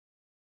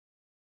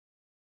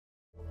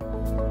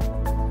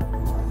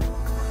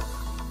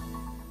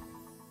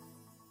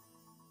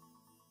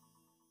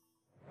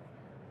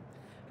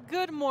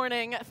Good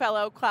morning,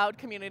 fellow cloud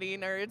community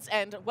nerds,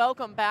 and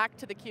welcome back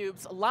to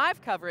theCUBE's live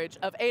coverage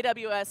of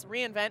AWS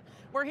reInvent.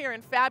 We're here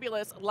in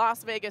fabulous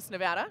Las Vegas,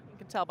 Nevada. You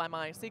can tell by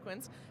my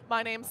sequence.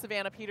 My name's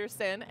Savannah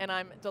Peterson, and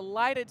I'm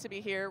delighted to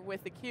be here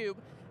with theCUBE.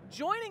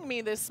 Joining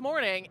me this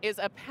morning is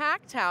a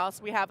packed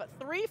house. We have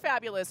three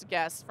fabulous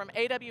guests from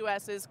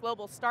AWS's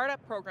Global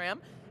Startup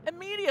Program.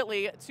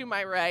 Immediately to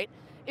my right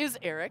is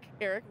Eric.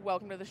 Eric,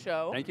 welcome to the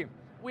show. Thank you.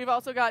 We've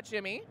also got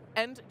Jimmy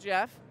and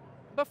Jeff.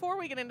 Before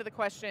we get into the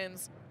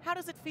questions, how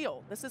does it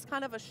feel? This is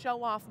kind of a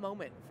show-off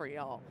moment for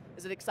y'all.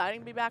 Is it exciting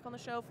to be back on the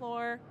show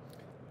floor?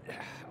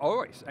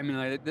 Always. I mean,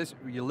 like this,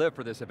 you live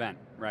for this event,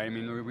 right? I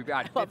mean, we've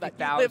got 50,000.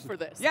 You live for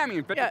this. Yeah, I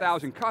mean,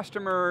 50,000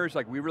 customers.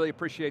 Like, we really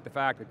appreciate the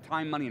fact that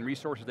time, money, and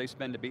resources they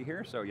spend to be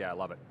here. So yeah, I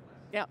love it.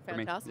 Yeah,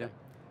 fantastic.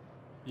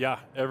 Yeah,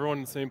 everyone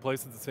in the same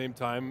place at the same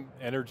time.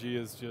 Energy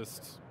is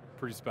just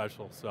pretty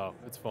special, so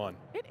it's fun.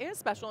 It is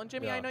special, and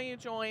Jimmy, I know you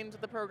joined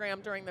the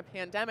program during the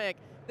pandemic.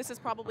 This is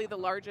probably the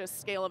largest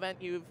scale event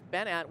you've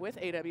been at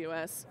with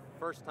AWS.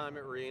 First time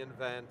at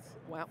reInvent.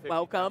 Wow.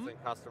 Welcome.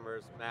 50,000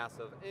 customers,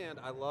 massive, and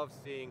I love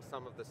seeing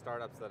some of the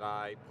startups that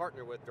I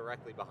partner with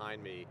directly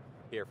behind me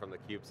here from the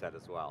CUBE set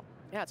as well.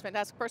 Yeah, it's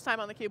fantastic. First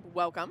time on the CUBE,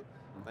 welcome.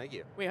 Thank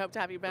you. We hope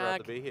to have you back.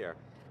 Thrilled to be here.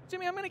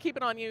 Jimmy, I'm going to keep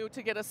it on you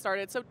to get us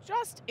started. So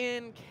just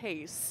in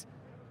case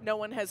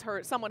someone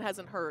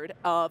hasn't heard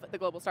of the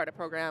Global Startup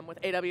Program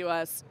with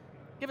AWS,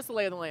 give us the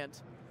lay of the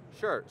land.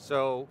 Sure,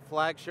 so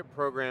flagship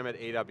program at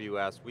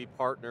AWS, we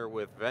partner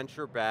with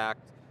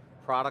venture-backed,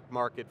 product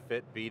market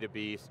fit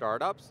B2B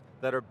startups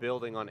that are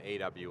building on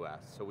AWS.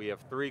 So we have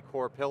three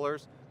core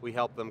pillars. We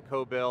help them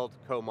co-build,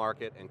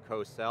 co-market, and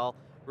co-sell,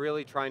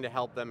 really trying to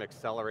help them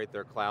accelerate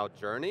their cloud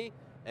journey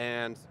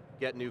and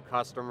get new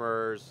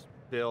customers,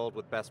 build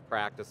with best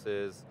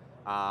practices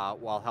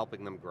while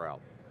helping them grow.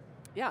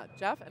 Yeah,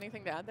 Jeff,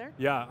 anything to add there?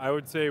 Yeah, I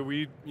would say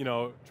we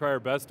try our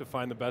best to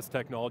find the best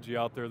technology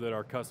out there that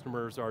our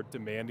customers are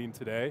demanding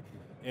today,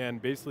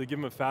 and basically give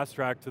them a fast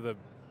track to the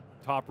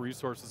top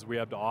resources we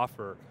have to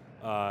offer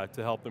to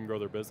help them grow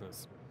their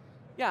business.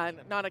 Yeah, and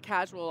not a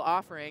casual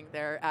offering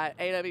there at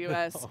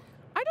AWS.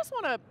 I just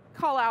want to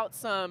call out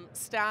some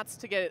stats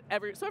to get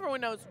so everyone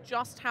knows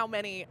just how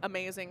many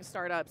amazing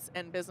startups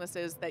and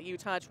businesses that you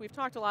touch. We've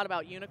talked a lot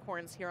about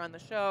unicorns here on the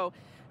show,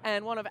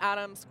 and one of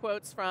Adam's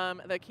quotes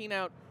from the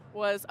keynote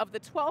was, of the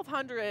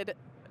 1,200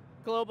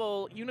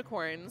 global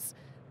unicorns,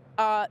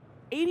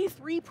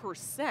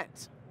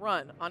 83%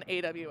 run on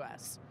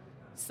AWS.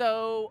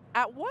 So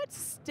at what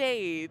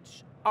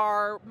stage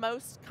are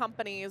most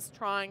companies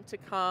trying to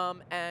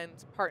come and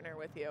partner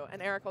with you?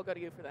 And Eric, I'll go to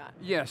you for that.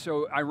 Yeah,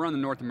 so I run the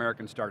North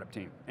American startup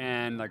team,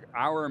 and like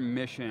our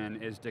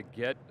mission is to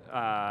get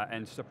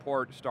and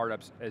support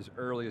startups as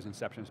early as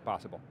inception as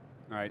possible,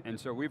 all right? And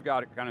so we've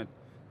got kind of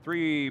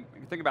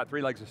think about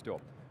three legs of stool.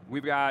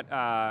 We've got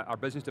our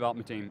business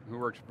development team who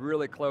works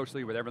really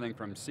closely with everything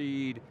from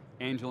seed,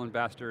 angel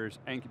investors,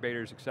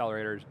 incubators,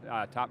 accelerators,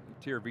 top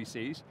tier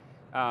VCs.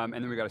 And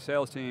then we've got a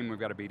sales team, we've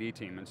got a BD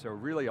team. And so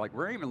really, like,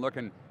 we're even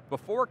looking,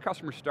 before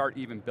customers start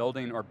even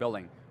building or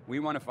billing,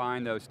 we want to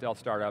find those stealth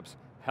startups,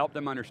 help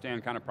them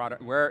understand kind of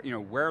product, where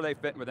they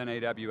fit within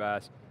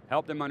AWS,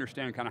 help them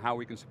understand kind of how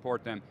we can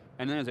support them.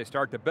 And then as they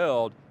start to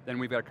build, then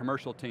we've got a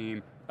commercial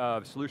team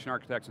of solution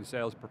architects and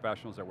sales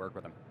professionals that work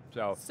with them.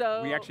 So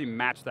we actually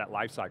match that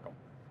life cycle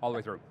all the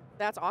way through.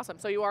 That's awesome.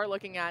 So you are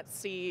looking at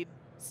seed,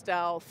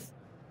 stealth.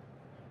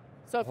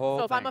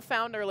 So if I'm a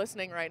founder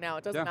listening right now,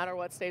 it doesn't matter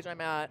what stage I'm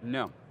at.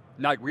 No.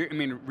 Like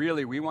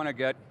really, we want to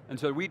get, and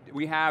so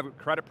we have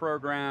credit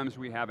programs,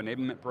 we have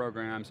enablement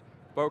programs,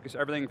 focus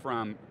everything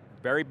from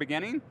very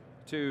beginning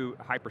to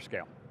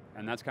hyperscale.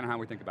 And that's kind of how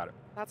we think about it.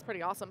 That's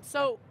pretty awesome.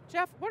 So,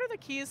 Jeff, what are the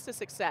keys to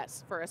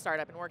success for a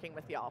startup in working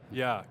with y'all?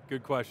 Yeah,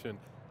 good question.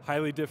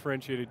 Highly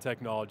differentiated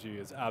technology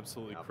is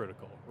absolutely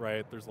critical,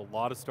 right? There's a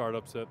lot of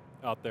startups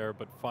out there,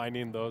 but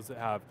finding those that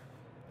have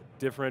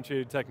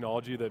differentiated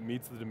technology that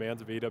meets the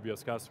demands of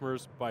AWS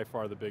customers, by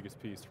far the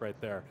biggest piece right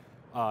there.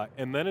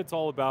 And then it's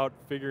all about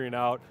figuring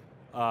out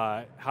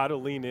how to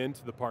lean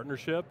into the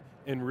partnership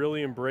and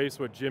really embrace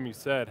what Jimmy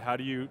said. How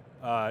do you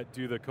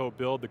do the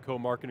co-build, the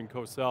co-market, and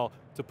co-sell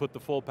to put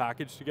the full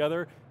package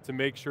together to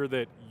make sure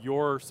that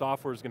your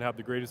software is going to have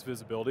the greatest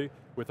visibility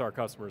with our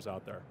customers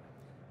out there?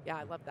 Yeah,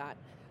 I love that.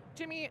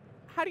 Jimmy,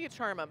 how do you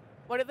charm them?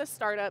 What do the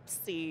startups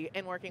see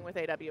in working with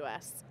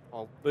AWS?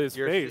 Well, his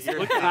face. You're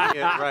seeing it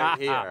right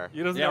here.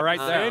 He doesn't have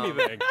to say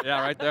anything.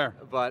 Yeah, right there.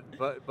 But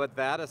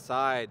that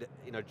aside,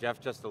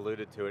 Jeff just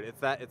alluded to it.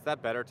 It's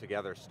that better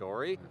together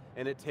story,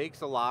 and it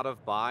takes a lot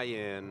of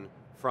buy-in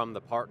from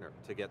the partner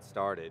to get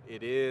started.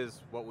 It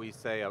is what we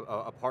say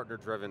a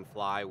partner-driven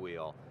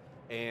flywheel.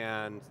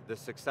 And the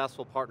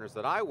successful partners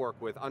that I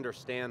work with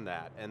understand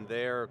that, and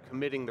they're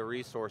committing the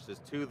resources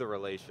to the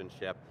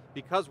relationship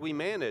because we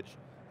manage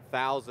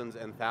thousands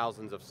and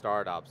thousands of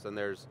startups, and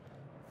there's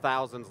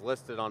thousands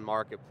listed on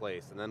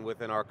Marketplace, and then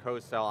within our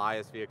co-sell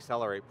ISV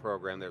Accelerate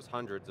program, there's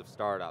hundreds of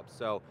startups.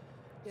 So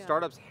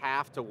Startups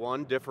have to,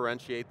 one,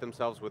 differentiate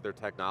themselves with their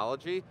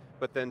technology,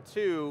 but then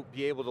two,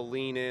 be able to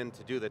lean in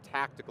to do the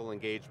tactical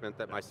engagement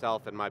that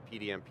myself and my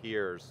PDM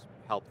peers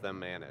help them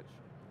manage.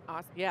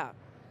 Awesome, yeah.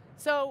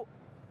 So,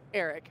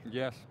 Eric.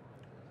 Yes.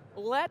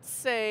 Let's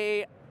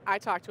say I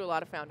talk to a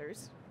lot of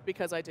founders,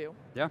 because I do.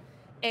 Yeah.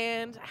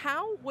 And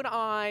how would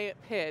I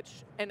pitch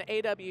an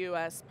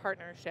AWS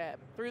partnership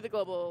through the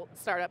Global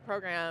Startup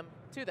Program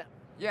to them?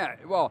 Yeah,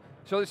 well,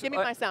 so this Give me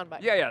my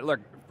soundbite. Yeah, look,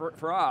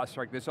 for us,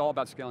 like, it's all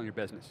about scaling your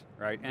business,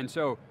 right? And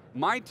so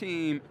my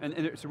team,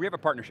 and so we have a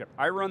partnership.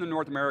 I run the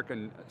North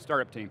American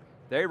startup team.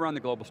 They run the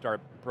Global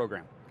Startup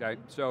Program, okay?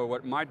 So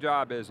what my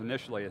job is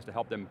initially is to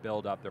help them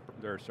build up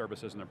their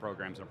services and their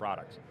programs and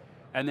products.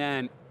 And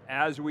then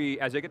as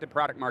they get to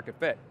product market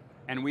fit,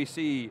 and we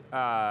see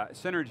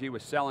synergy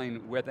with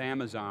selling with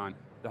Amazon,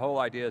 the whole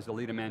idea is to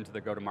lead them into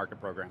the go-to-market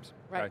programs.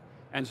 Right. Okay?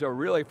 And so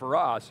really for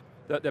us,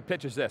 the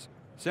pitch is this.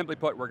 Simply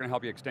put, we're going to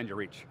help you extend your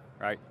reach,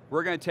 right?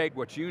 We're going to take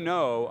what you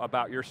know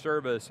about your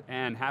service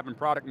and having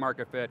product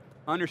market fit,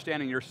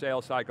 understanding your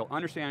sales cycle,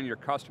 understanding your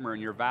customer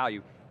and your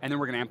value, and then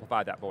we're going to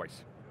amplify that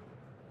voice.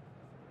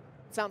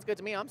 Sounds good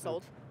to me, I'm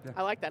sold. Yeah.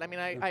 I like that. I mean,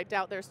 I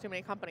doubt there's too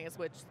many companies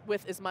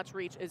with as much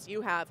reach as you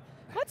have.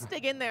 Let's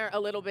dig in there a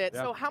little bit.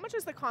 Yeah. So how much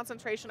is the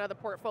concentration of the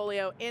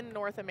portfolio in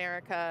North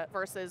America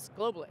versus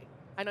globally?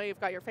 I know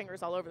you've got your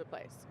fingers all over the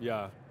place.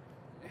 Yeah.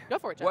 Go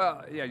for it, Jeff.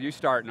 Well, yeah, you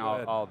start and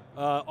I'll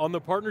on the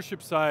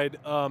partnership side,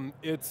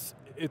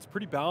 it's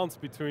pretty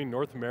balanced between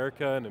North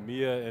America and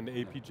EMEA and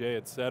APJ,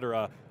 et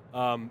cetera.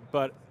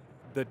 But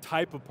the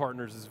type of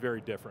partners is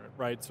very different,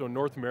 right? So in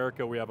North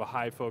America, we have a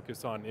high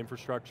focus on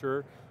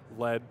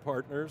infrastructure-led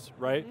partners,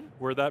 right? Mm-hmm.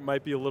 Where that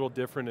might be a little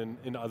different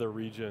in other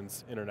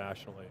regions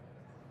internationally.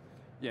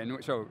 Yeah,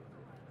 so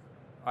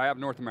I have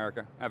North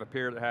America, I have a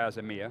peer that has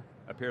EMEA,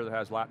 a peer that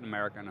has Latin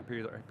America, and a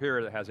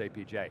peer that has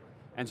APJ.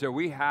 And so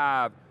we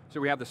have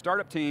the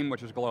startup team,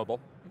 which is global,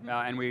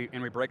 and we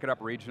break it up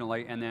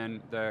regionally, and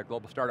then the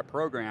Global Startup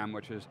Program,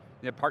 which is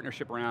the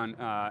partnership around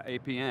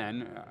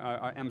APN,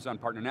 Amazon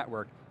Partner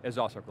Network, is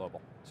also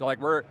global. So like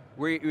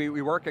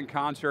we work in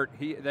concert.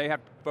 They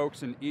have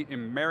folks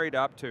married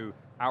up to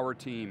our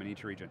team in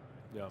each region.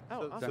 Yeah.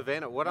 Oh, awesome.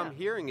 Savannah, what I'm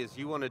hearing is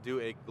you want to do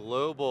a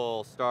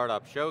global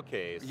startup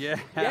showcase. Yeah.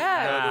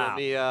 Yeah. Go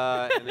to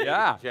EMEA and then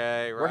Yeah.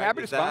 APJ, right? We're happy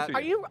to Is that-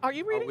 sponsor you. Are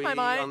you reading we my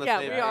mind? on the Yeah,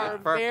 same we page? are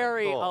Perfect,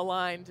 very cool.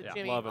 aligned, Yeah.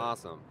 Jimmy. Love it.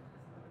 Awesome.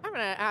 I'm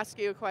going to ask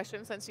you a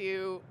question since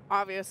you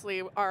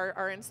obviously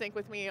are in sync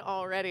with me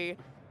already.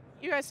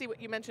 You guys see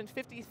what you mentioned,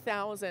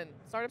 50,000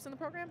 startups in the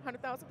program,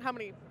 100,000? How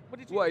many, what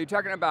did you? Well, you're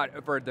talking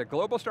about for the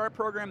Global Startup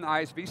Program, the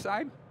ISV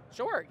side?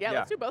 Sure, yeah,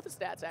 let's do both the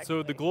stats actually.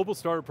 So the Global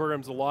Startup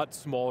Program's a lot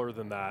smaller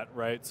than that,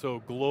 right?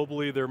 So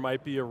globally, there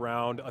might be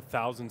around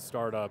 1,000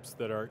 startups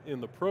that are in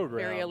the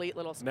program. Very elite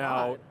little squad.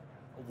 Now,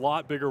 a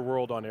lot bigger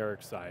world on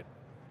Eric's side.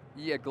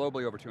 Yeah,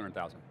 globally over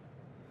 200,000.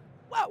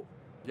 Whoa.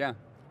 Yeah.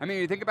 I mean,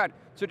 you think about,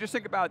 so just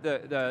think about the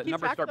Keep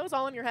number track of of those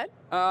all in your head?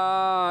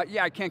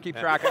 Yeah, I can't keep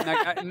track.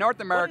 North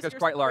America is your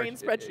quite large. brain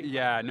spreadsheet?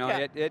 Yeah, no,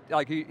 Yeah.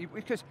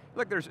 because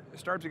look, there's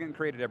startups are getting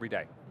created every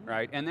day,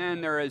 right? And then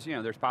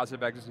there's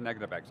positive exits and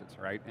negative exits,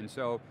 right? And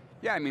so,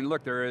 yeah, I mean,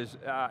 look, there is,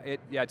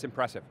 it's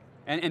impressive.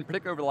 And in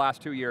particular over the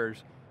last 2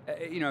 years,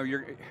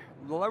 the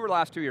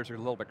last 2 years are a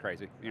little bit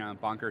crazy,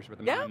 bonkers with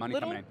the amount of money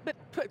coming in. But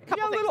a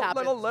couple things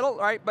happened. Little,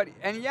 right? But,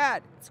 and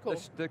yet, It's cool.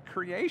 the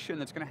creation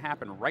that's going to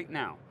happen right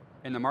now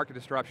in the market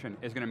disruption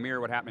is going to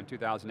mirror what happened in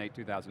 2008,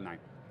 2009.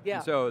 Yeah.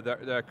 And so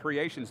the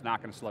creation's not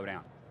going to slow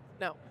down.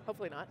 No,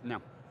 hopefully not. No.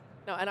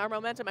 No, and our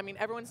momentum, I mean,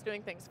 everyone's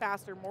doing things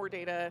faster, more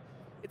data.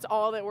 It's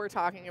all that we're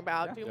talking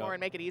about. Yeah. Do Yeah. more and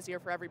make it easier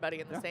for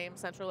everybody in the Yeah. same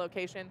central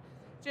location.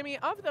 Jimmy,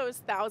 of those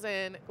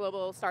 1,000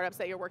 global startups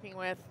that you're working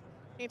with,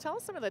 can you tell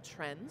us some of the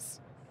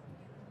trends?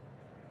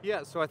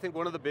 Yeah, so I think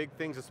one of the big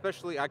things,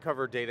 especially I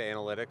cover data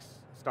analytics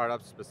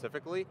startups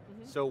specifically.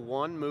 So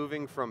one,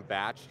 moving from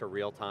batch to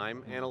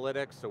real-time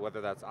analytics, so whether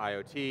that's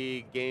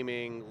IoT,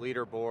 gaming,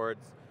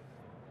 leaderboards,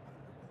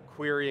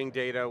 querying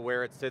data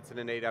where it sits in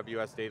an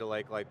AWS data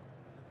lake, like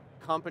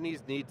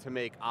companies need to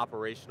make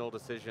operational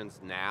decisions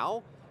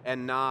now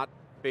and not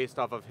based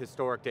off of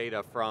historic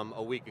data from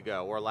a week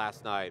ago or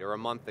last night or a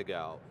month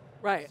ago.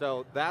 Right.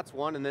 So that's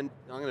one, and then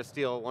I'm going to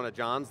steal one of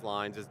John's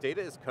lines, is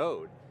data is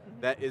code.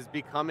 That is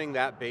becoming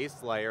that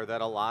base layer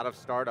that a lot of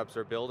startups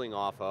are building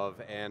off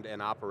of and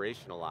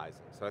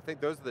operationalizing. So I think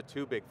those are the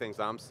two big things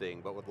I'm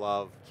seeing, but would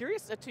love.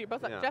 Curious to you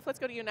both. Yeah. Jeff, let's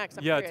go to you next.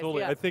 I'm Yeah, curious.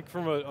 totally. I think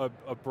from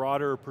a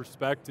broader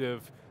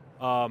perspective,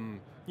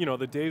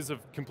 the days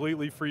of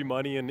completely free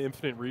money and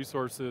infinite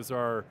resources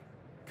are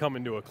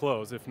coming to a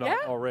close, if not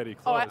Yeah? already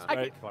Oh, closed,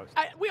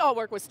 right? we all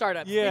work with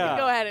startups. We Yeah. can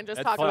go ahead and just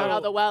That's talk about fine. how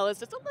the well is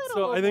just a little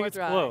So I think more it's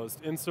dry.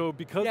 closed, and so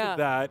because Yeah. of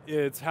that,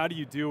 it's how do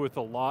you deal with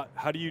a lot?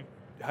 How do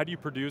you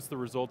produce the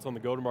results on the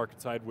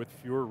go-to-market side with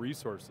fewer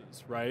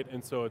resources, right?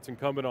 And so it's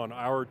incumbent on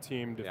our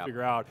team to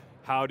figure out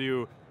how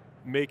to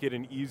make it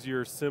an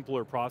easier,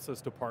 simpler process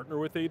to partner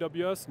with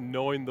AWS,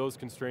 knowing those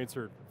constraints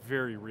are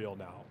very real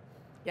now.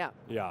 Yeah.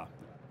 Yeah.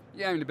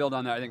 Yeah, and to build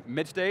on that, I think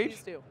mid-stage,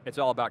 Please do. it's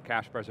all about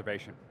cash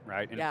preservation,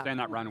 right? And staying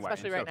that runway.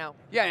 Especially right now.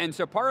 Yeah, and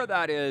so part of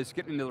that is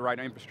getting into the right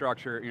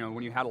infrastructure. You know,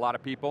 when you had a lot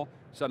of people,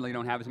 suddenly you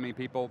don't have as many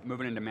people,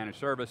 moving into managed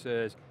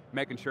services,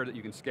 making sure that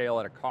you can scale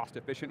at a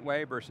cost-efficient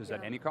way versus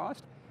at any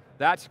cost.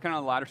 That's kind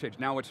of the latter stage.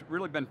 Now what's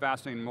really been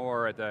fascinating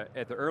more at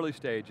the early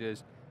stage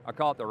is, I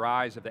call it the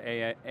rise of the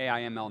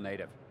AI ML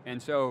native. And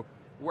so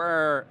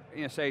where,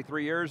 you know, say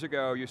 3 years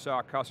ago, you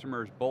saw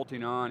customers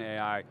bolting on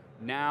AI,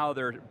 now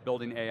they're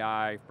building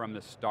AI from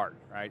the start,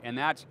 right? And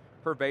that's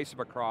pervasive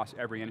across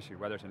every industry,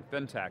 whether it's in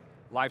fintech,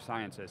 life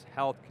sciences,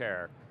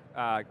 healthcare,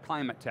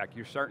 climate tech,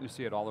 you're starting to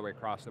see it all the way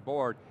across the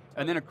board.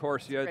 And then of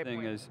course the other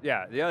thing is,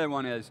 the other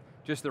one is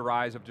just the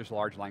rise of just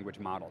large language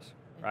models,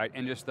 right?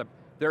 And just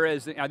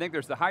I think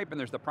there's the hype and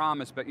there's the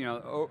promise, but you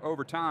know,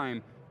 over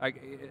time,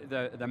 like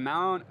the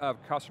amount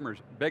of customers,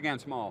 big and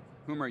small,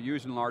 whom are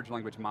using large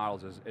language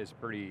models is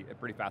pretty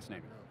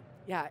fascinating.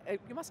 Yeah,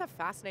 you must have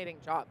fascinating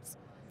jobs.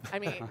 I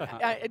mean,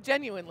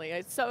 genuinely,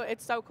 it's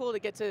so cool to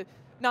get to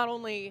not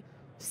only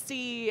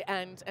see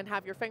and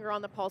have your finger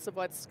on the pulse of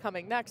what's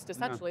coming next,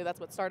 essentially, that's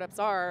what startups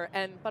are,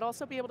 but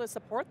also be able to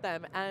support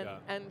them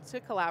and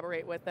to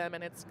collaborate with them,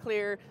 and it's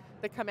clear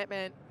the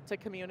commitment to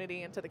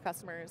community and to the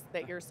customers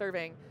that you're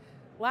serving.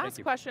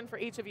 Last question for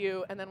each of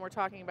you, and then we're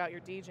talking about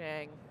your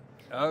DJing.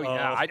 Oh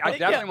yeah, I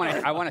definitely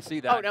want to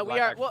see that. Oh no, we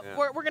are.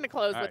 We're going to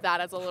close with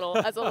that as a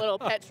little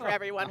pitch for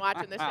everyone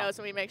watching the show,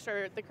 so we make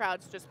sure the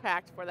crowd's just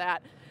packed for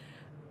that.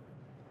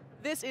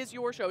 This is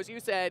your show, as you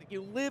said.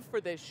 You live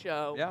for this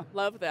show. Yeah.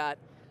 Love that.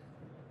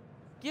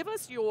 Give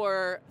us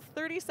your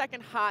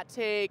 30-second hot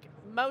take,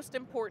 most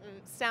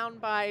important sound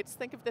bites.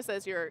 Think of this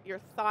as your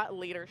thought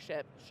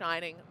leadership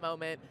shining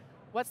moment.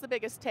 What's the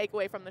biggest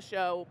takeaway from the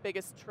show?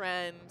 Biggest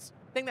trend?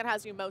 Thing that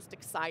has you most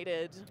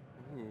excited?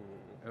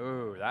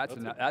 Ooh, that's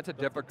a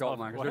difficult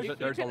one, because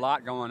there's a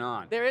lot going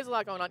on. There is a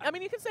lot going on. I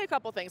mean, you can say a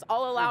couple things.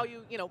 I'll allow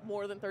you,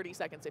 more than 30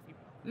 seconds if you...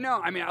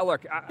 No, I mean,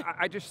 look,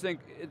 I just think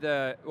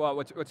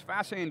what's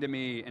fascinating to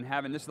me, and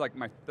having this is like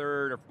my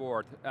third or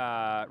fourth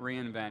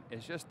reInvent,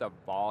 is just the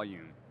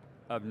volume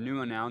of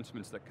new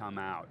announcements that come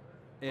out.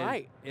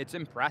 It's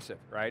impressive,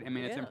 right? I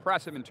mean, it's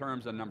impressive in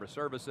terms of the number of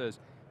services,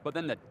 but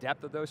then the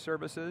depth of those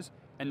services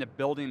and the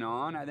building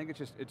on, I think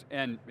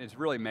it's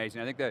really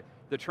amazing. I think that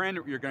the trend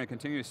you're going to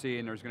continue to see,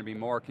 and there's going to be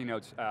more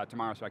keynotes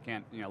tomorrow, so I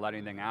can't let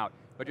anything out,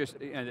 but just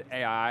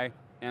AI,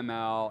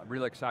 ML,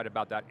 really excited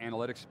about that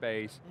analytics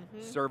space,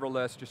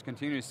 serverless, just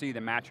continue to see the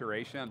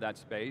maturation of that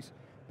space,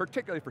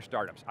 particularly for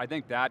startups. I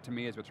think that, to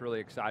me, is what's really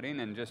exciting,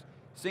 and just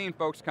seeing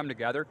folks come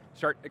together,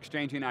 start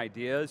exchanging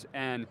ideas,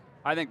 and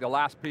I think the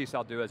last piece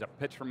I'll do is a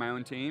pitch for my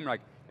own team.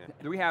 Like,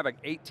 we have like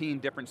 18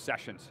 different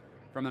sessions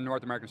from the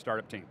North American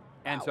startup team.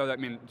 And so, I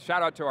mean,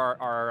 shout out to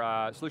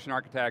our solution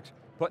architects,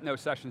 putting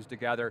those sessions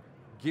together,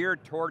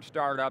 geared towards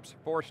startups,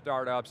 for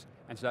startups,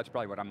 and so that's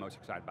probably what I'm most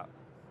excited about.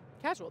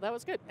 Casual, that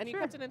was good. And you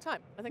kept it in time.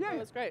 I think that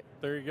was great.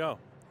 There you go.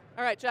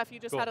 All right, Jeff, you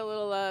just had a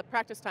little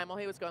practice time while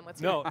he was going.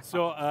 Let's hear it.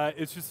 So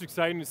it's just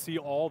exciting to see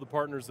all the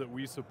partners that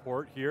we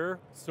support here.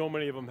 So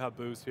many of them have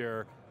booths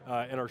here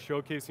and are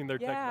showcasing their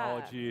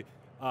technology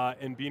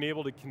and being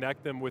able to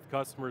connect them with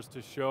customers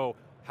to show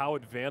how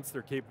advanced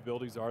their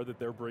capabilities are that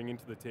they're bringing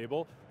to the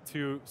table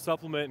to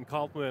supplement and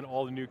complement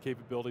all the new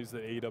capabilities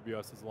that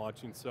AWS is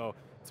launching. So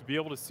to be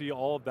able to see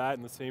all of that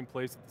in the same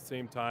place at the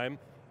same time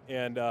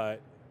and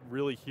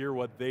really hear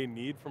what they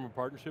need from a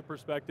partnership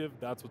perspective,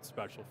 that's what's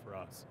special for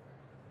us.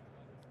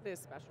 It is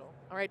special.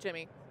 All right,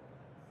 Jimmy.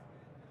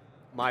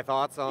 My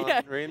thoughts on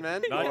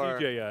reInvent? Not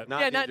DJ yet.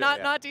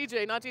 Not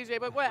DJ,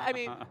 but what, I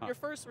mean, your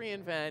first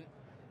reInvent,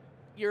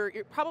 you're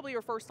probably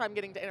your first time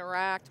getting to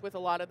interact with a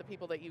lot of the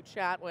people that you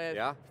chat with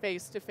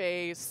face to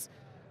face.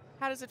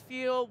 How does it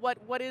feel?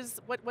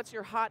 What's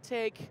your hot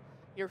take?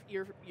 Your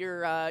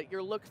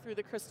look through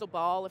the crystal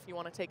ball, if you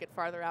want to take it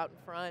farther out in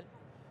front.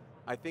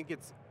 I think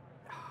it's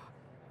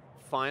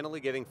finally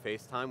getting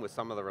FaceTime with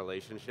some of the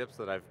relationships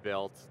that I've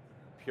built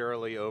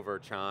purely over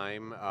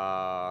Chime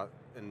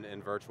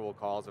and virtual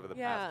calls over the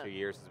past 2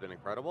 years has been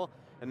incredible.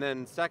 And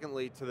then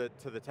secondly, to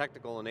the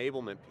technical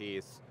enablement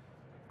piece,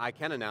 I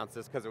can announce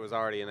this because it was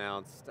already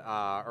announced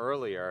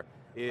earlier,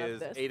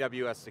 is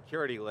AWS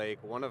Security Lake.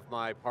 One of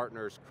my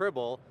partners,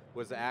 Cribble,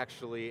 was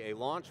actually a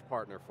launch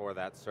partner for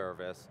that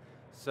service.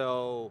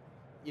 So,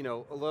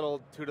 a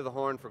little toot of the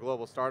horn for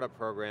Global Startup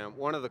Program.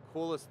 One of the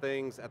coolest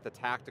things at the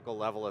tactical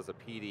level as a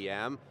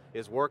PDM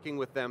is working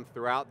with them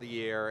throughout the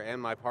year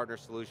and my partner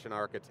solution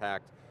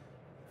architect,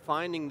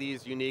 finding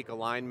these unique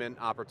alignment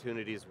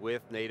opportunities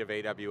with native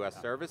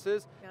AWS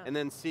services, and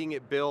then seeing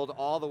it build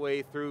all the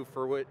way through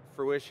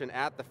fruition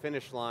at the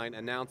finish line,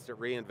 announced at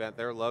reInvent,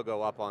 their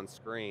logo up on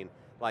screen.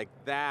 Like,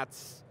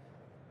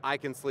 I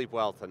can sleep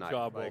well tonight.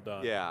 Job well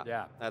done.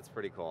 Yeah, that's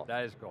pretty cool.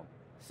 That is cool.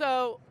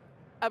 So,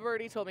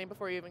 Alberti told me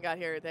before you even got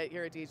here that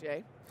you're a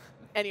DJ,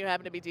 and you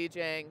happen to be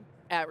DJing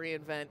at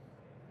reInvent.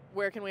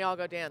 Where can we all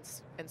go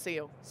dance and see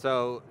you?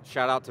 So,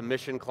 shout out to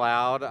Mission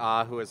Cloud,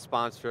 who has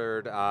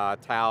sponsored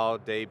Tao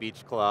Day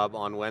Beach Club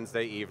on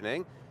Wednesday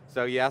evening.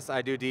 So yes,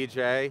 I do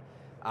DJ.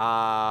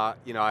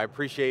 I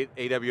appreciate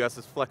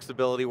AWS's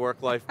flexibility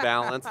work-life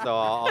balance, so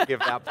I'll give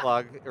that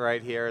plug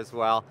right here as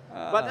well.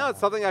 But no, it's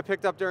something I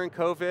picked up during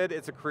COVID.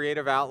 It's a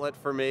creative outlet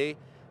for me.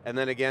 And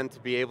then again, to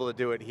be able to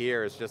do it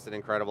here is just an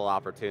incredible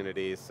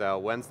opportunity. So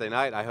Wednesday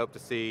night, I hope to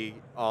see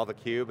all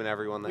theCUBE and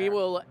everyone there. We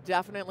will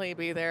definitely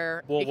be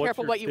there. Well, be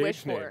careful what you wish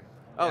stage name? for.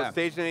 Oh, Yeah.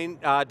 stage name,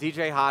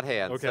 DJ Hot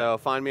Hands, Okay. so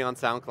find me on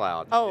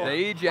SoundCloud. Oh,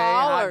 DJ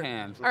holler. Hot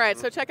Hands. All right,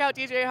 so check out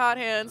DJ Hot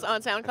Hands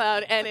on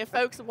SoundCloud, and if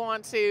folks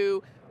want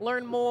to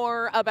learn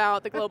more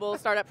about the Global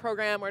Startup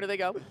Program, where do they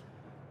go?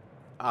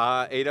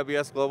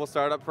 AWS Global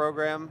Startup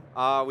Program.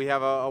 We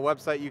have a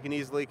website you can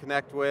easily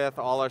connect with.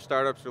 All our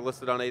startups are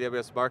listed on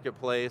AWS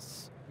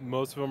Marketplace.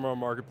 Most of them are on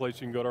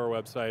Marketplace. You can go to our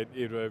website,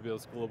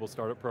 AWS Global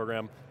Startup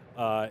Program,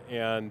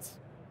 and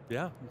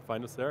yeah,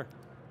 find us there.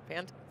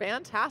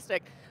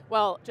 Fantastic.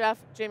 Well, Jeff,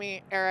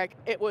 Jimmy, Eric,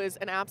 it was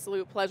an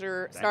absolute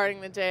pleasure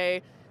starting the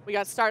day. We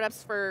got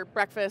startups for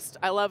breakfast.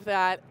 I love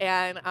that,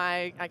 and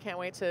I can't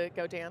wait to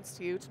go dance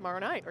to you tomorrow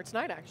night, or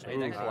tonight actually. Hey,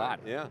 thanks a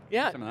lot. Yeah.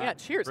 Yeah,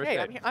 cheers. Hey,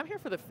 I'm here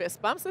for the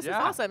fist bumps. This is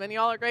awesome, and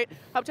y'all are great.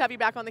 Hope to have you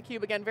back on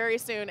theCUBE again very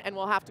soon, and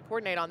we'll have to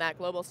coordinate on that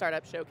Global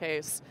Startup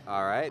Showcase.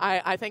 All right.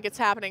 I think it's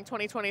happening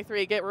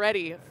 2023. Get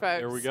ready,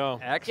 folks. There we go.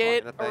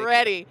 Excellent. Get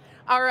ready.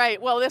 All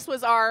right, well, this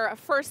was our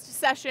first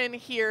session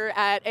here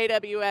at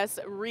AWS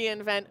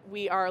reInvent.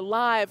 We are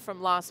live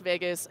from Las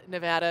Vegas,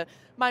 Nevada.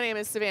 My name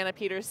is Savannah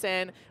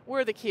Peterson.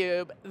 We're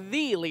theCUBE,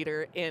 the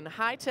leader in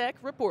high-tech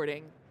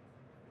reporting.